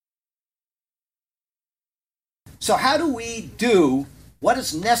So how do we do what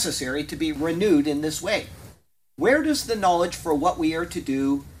is necessary to be renewed in this way? Where does the knowledge for what we are to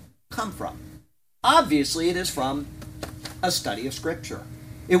do come from? Obviously, it is from a study of Scripture.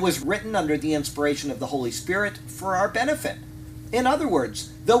 It was written under the inspiration of the Holy Spirit for our benefit. In other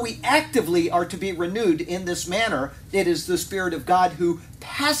words, though we actively are to be renewed in this manner, it is the Spirit of God who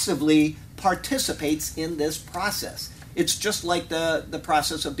passively participates in this process. It's just like the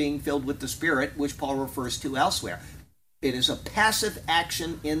process of being filled with the Spirit, which Paul refers to elsewhere. It is a passive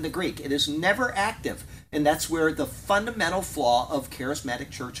action in the Greek. It is never active. And that's where the fundamental flaw of charismatic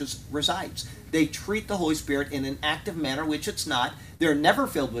churches resides. They treat the Holy Spirit in an active manner, which it's not. They're never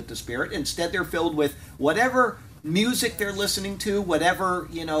filled with the Spirit. Instead, they're filled with whatever music they're listening to, whatever,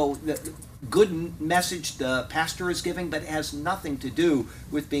 the good message the pastor is giving, but it has nothing to do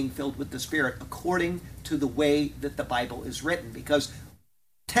with being filled with the Spirit according to the way that the Bible is written. Because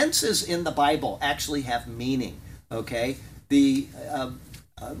tenses in the Bible actually have meaning, okay? The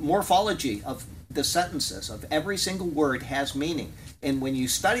morphology of the sentences of every single word has meaning. And when you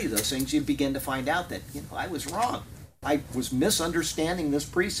study those things, you begin to find out that, I was wrong. I was misunderstanding this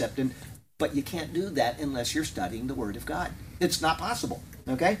precept. But you can't do that unless you're studying the Word of God. It's not possible,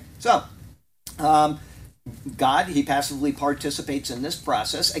 okay? So, God, he passively participates in this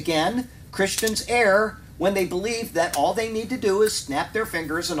process. Again, Christians err when they believe that all they need to do is snap their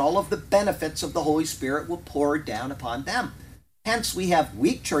fingers and all of the benefits of the Holy Spirit will pour down upon them. Hence, we have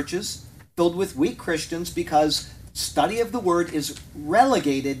weak churches filled with weak Christians because study of the Word is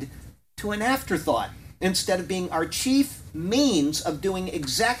relegated to an afterthought instead of being our chief means of doing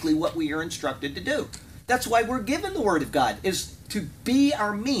exactly what we are instructed to do. That's why we're given the Word of God, is to be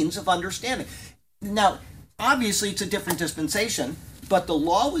our means of understanding. Now, obviously, it's a different dispensation, but the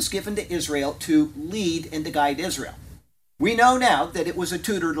law was given to Israel to lead and to guide Israel. We know now that it was a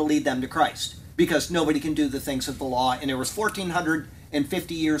tutor to lead them to Christ, because nobody can do the things of the law, and there was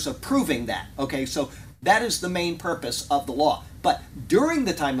 1,450 years of proving that. Okay, so that is the main purpose of the law. But during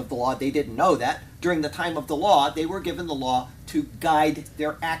the time of the law, they didn't know that. During the time of the law, they were given the law to guide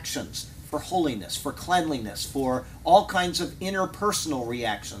their actions for holiness, for cleanliness, for all kinds of interpersonal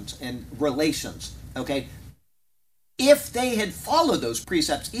reactions and relations, okay? If they had followed those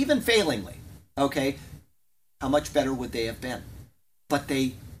precepts, even failingly, okay, how much better would they have been? But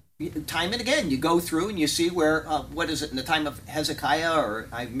they, time and again, you go through and you see where, in the time of Hezekiah, or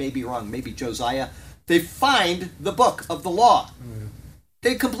I may be wrong, maybe Josiah, they find the book of the law.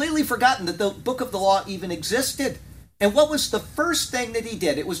 They'd completely forgotten that the book of the law even existed. And what was the first thing that he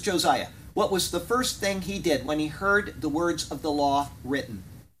did? It was Josiah. What was the first thing he did when he heard the words of the law written?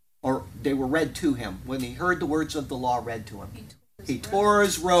 Or they were read to him. When he heard the words of the law read to him, he tore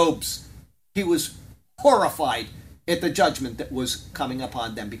his robes. He was horrified at the judgment that was coming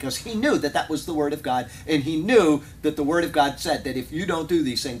upon them, because he knew that that was the Word of God, and he knew that the Word of God said that if you don't do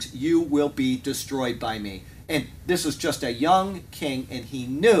these things, you will be destroyed by me. And this is just a young king, and he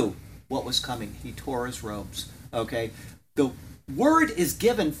knew what was coming. He tore his robes, okay? The Word is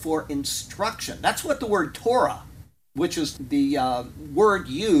given for instruction. That's what the word Torah, which is the word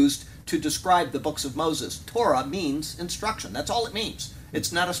used to describe the books of Moses. Torah means instruction. That's all it means.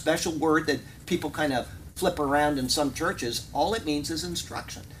 It's not a special word that people kind of flip around in some churches. All it means is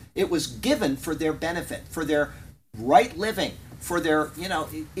instruction. It was given for their benefit, for their right living, for their,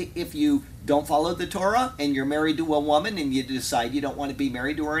 if you don't follow the Torah and you're married to a woman and you decide you don't want to be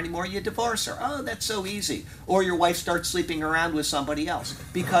married to her anymore, you divorce her. Oh, that's so easy. Or your wife starts sleeping around with somebody else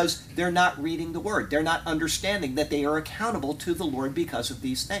because they're not reading the Word. They're not understanding that they are accountable to the Lord because of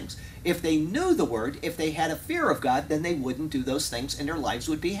these things. If they knew the Word, if they had a fear of God, then they wouldn't do those things and their lives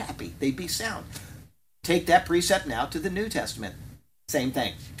would be happy. They'd be sound. Take that precept now to the New Testament. Same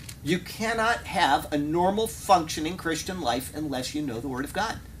thing. You cannot have a normal functioning Christian life unless you know the Word of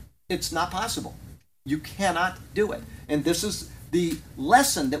God. It's not possible. You cannot do it. And this is the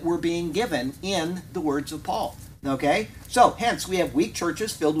lesson that we're being given in the words of Paul. Okay? So, hence, we have weak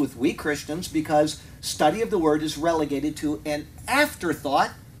churches filled with weak Christians because study of the Word is relegated to an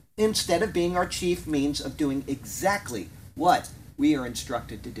afterthought instead of being our chief means of doing exactly what we are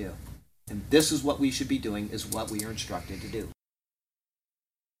instructed to do. And this is what we should be doing, is what we are instructed to do.